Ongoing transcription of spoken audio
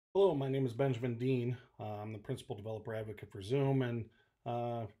Hello, my name is Benjamin Dean. I'm the principal developer advocate for Zoom, and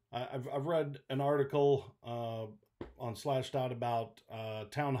I've read an article on Slashdot about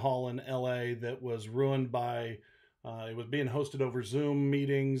town hall in LA that was ruined by it was being hosted over Zoom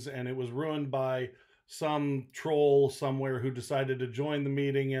meetings, and it was ruined by some troll somewhere who decided to join the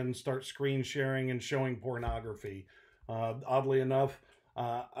meeting and start screen sharing and showing pornography. Oddly enough,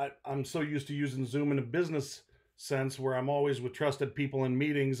 I'm so used to using Zoom in a business sense where I'm always with trusted people in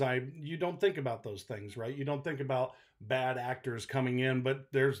meetings. You don't think about those things, right? You don't think about bad actors coming in, but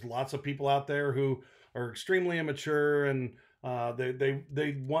there's lots of people out there who are extremely immature and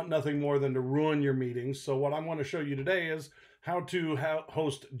they want nothing more than to ruin your meetings. So what I want to show you today is how to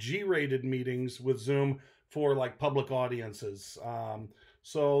host G-rated meetings with Zoom for like public audiences.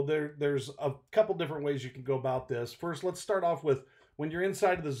 So there's a couple different ways you can go about this. First, let's start off with when you're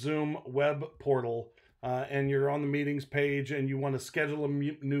inside of the Zoom web portal and you're on the meetings page and you want to schedule a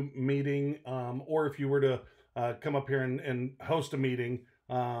new meeting, or if you were to come up here and host a meeting,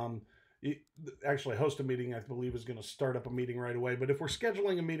 actually host a meeting, I believe is going to start up a meeting right away. But if we're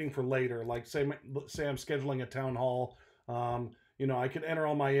scheduling a meeting for later, like say I'm scheduling a town hall, I could enter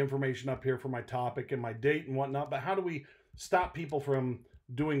all my information up here for my topic and my date and whatnot. But how do we stop people from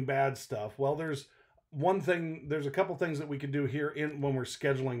doing bad stuff? Well, there's a couple things that we could do here when we're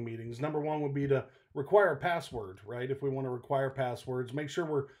scheduling meetings. Number one would be to require a password, right? If we want to require passwords, make sure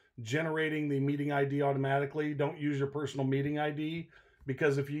we're generating the meeting ID automatically. Don't use your personal meeting ID,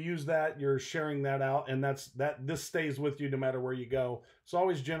 because if you use that, you're sharing that out, and this stays with you no matter where you go. So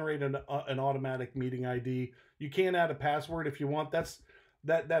always generate an automatic meeting ID. You can add a password if you want.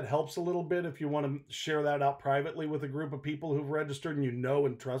 That helps a little bit if you want to share that out privately with a group of people who've registered and you know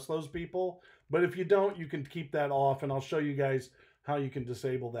and trust those people. But if you don't, you can keep that off, and I'll show you guys how you can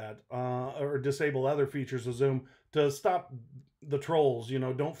disable that or disable other features of Zoom to stop the trolls.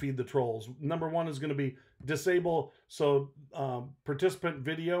 Don't feed the trolls. Number one is going to be disable. So participant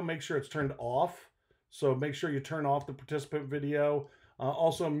video, make sure it's turned off. So make sure you turn off the participant video.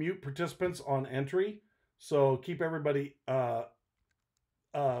 Also mute participants on entry. So keep everybody.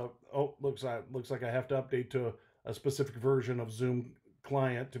 Looks like I have to update to a specific version of Zoom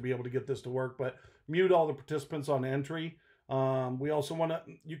client to be able to get this to work. But mute all the participants on entry. We also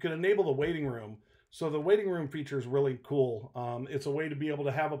you can enable the waiting room. So the waiting room feature is really cool. It's a way to be able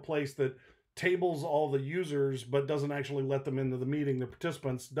to have a place that tables all the users, but doesn't actually let them into the meeting. The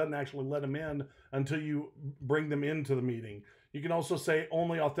participants doesn't actually let them in until you bring them into the meeting. You can also say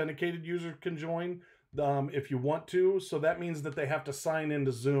only authenticated users can join if you want to. So that means that they have to sign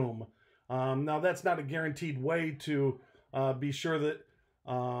into Zoom. Now that's not a guaranteed way to be sure that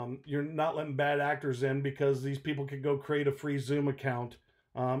you're not letting bad actors in, because these people could go create a free Zoom account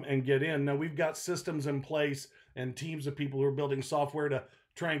and get in. Now we've got systems in place and teams of people who are building software to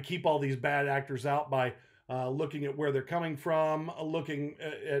try and keep all these bad actors out by looking at where they're coming from, looking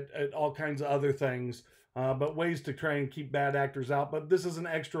at all kinds of other things, but ways to try and keep bad actors out. But this is an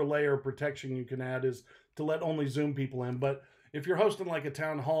extra layer of protection you can add, is to let only Zoom people in. But if you're hosting like a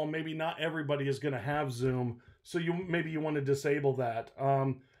town hall, maybe not everybody is going to have Zoom, so maybe you want to disable that.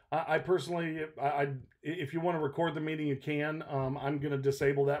 I personally, if you want to record the meeting, you can. I'm going to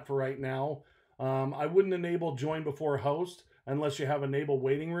disable that for right now. I wouldn't enable join before host unless you have enable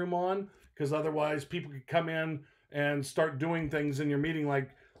waiting room on, because otherwise people could come in and start doing things in your meeting, like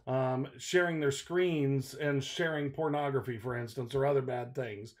sharing their screens and sharing pornography, for instance, or other bad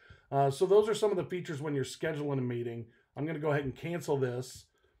things. So those are some of the features when you're scheduling a meeting. I'm going to go ahead and cancel this.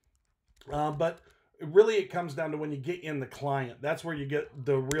 But really it comes down to when you get in the client. That's where you get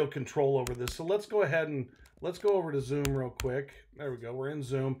the real control over this. So let's go ahead and let's go over to Zoom real quick. There we go. We're in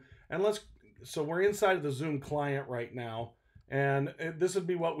Zoom. And so we're inside of the Zoom client right now. And this would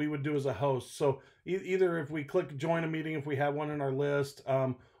be what we would do as a host. So either if we click join a meeting, if we have one in our list,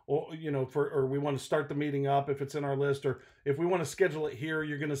 or we want to start the meeting up if it's in our list, or if we want to schedule it here,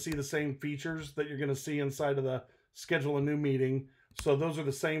 you're going to see the same features that you're going to see inside of the schedule a new meeting. So those are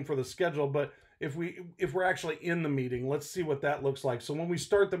the same for the schedule. But if we're actually in the meeting, let's see what that looks like. So when we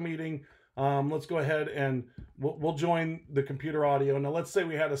start the meeting, let's go ahead and we'll join the computer audio. Now let's say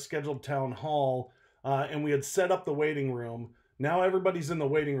we had a scheduled town hall and we had set up the waiting room. Now everybody's in the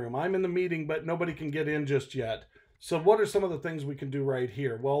waiting room. I'm in the meeting, but nobody can get in just yet. So what are some of the things we can do right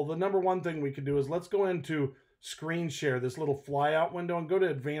here? Well, the number one thing we can do is let's go into screen share, this little flyout window, and go to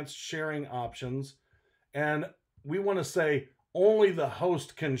advanced sharing options. And we want to say only the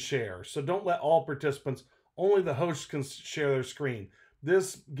host can share. So don't let all participants, only the host can share their screen.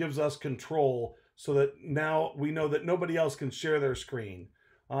 This gives us control so that now we know that nobody else can share their screen.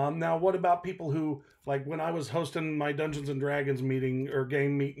 Now, what about people who, like when I was hosting my Dungeons and Dragons meeting or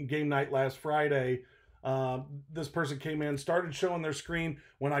game night last Friday, this person came in, started showing their screen.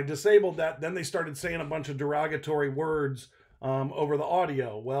 When I disabled that, then they started saying a bunch of derogatory words over the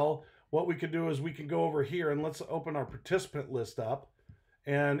audio. Well, what we could do is we can go over here and let's open our participant list up.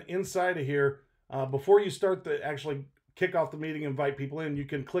 And inside of here, before you start the actually kick off the meeting, invite people in, you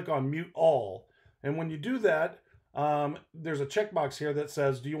can click on mute all. And when you do that, there's a checkbox here that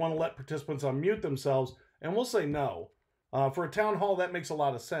says, do you want to let participants unmute themselves? And we'll say no. For a town hall, that makes a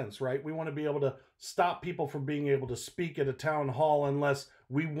lot of sense, right? We want to be able to stop people from being able to speak at a town hall unless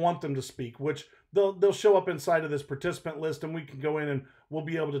we want them to speak, which they'll show up inside of this participant list, and we can go in and we'll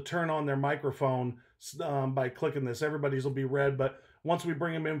be able to turn on their microphone by clicking this. Everybody's will be red, but once we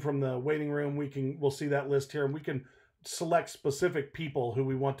bring them in from the waiting room, we'll see that list here, and we can select specific people who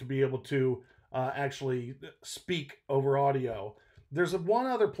we want to be able to actually speak over audio. There's one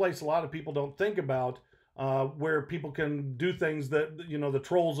other place a lot of people don't think about where people can do things that, the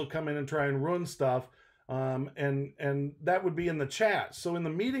trolls will come in and try and ruin stuff. And that would be in the chat. So in the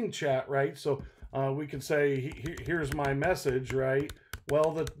meeting chat, right? So we can say, here's my message, right?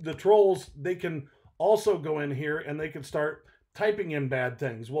 Well, the trolls, they can also go in here and they can start typing in bad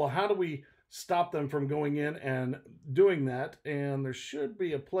things. Well, how do we stop them from going in and doing that? And there should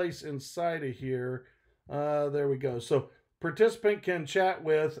be a place inside of here. There we go. So participant can chat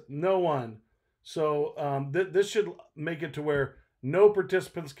with no one. So this should make it to where no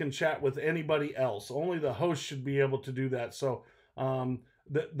participants can chat with anybody else. Only the host should be able to do that. So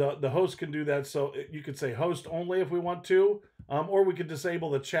the host can do that. So you could say host only if we want to, or we could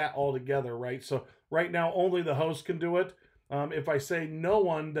disable the chat altogether, right? So right now only the host can do it. If I say no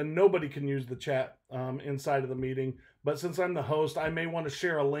one, then nobody can use the chat inside of the meeting. But since I'm the host, I may want to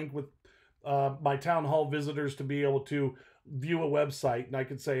share a link with my town hall visitors to be able to view a website. And I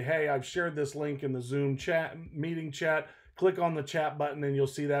could say, hey, I've shared this link in the Zoom chat meeting chat. Click on the chat button and you'll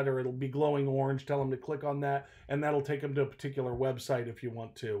see that, or it'll be glowing orange. Tell them to click on that, and that'll take them to a particular website if you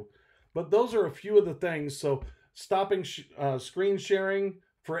want to. But those are a few of the things. So stopping screen sharing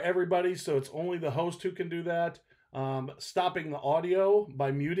for everybody, so it's only the host who can do that. Stopping the audio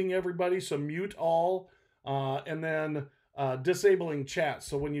by muting everybody, so mute all, and then disabling chat.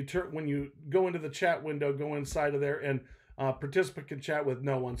 So when you go into the chat window, go inside of there, and participant can chat with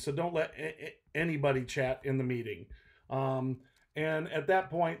no one. So don't let anybody chat in the meeting. And at that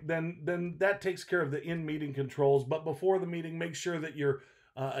point, then that takes care of the in-meeting controls. But before the meeting, make sure that you're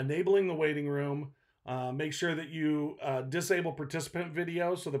enabling the waiting room. Make sure that you disable participant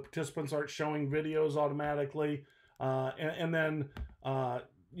videos so the participants aren't showing videos automatically. And then,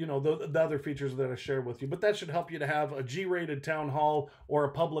 the other features that I shared with you. But that should help you to have a G-rated town hall or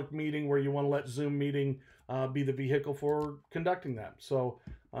a public meeting where you want to let Zoom meeting be the vehicle for conducting that. So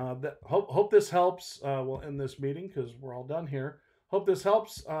hope this helps. We'll end this meeting because we're all done here. Hope this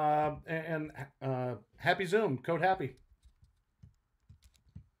helps. And happy Zoom. Code happy.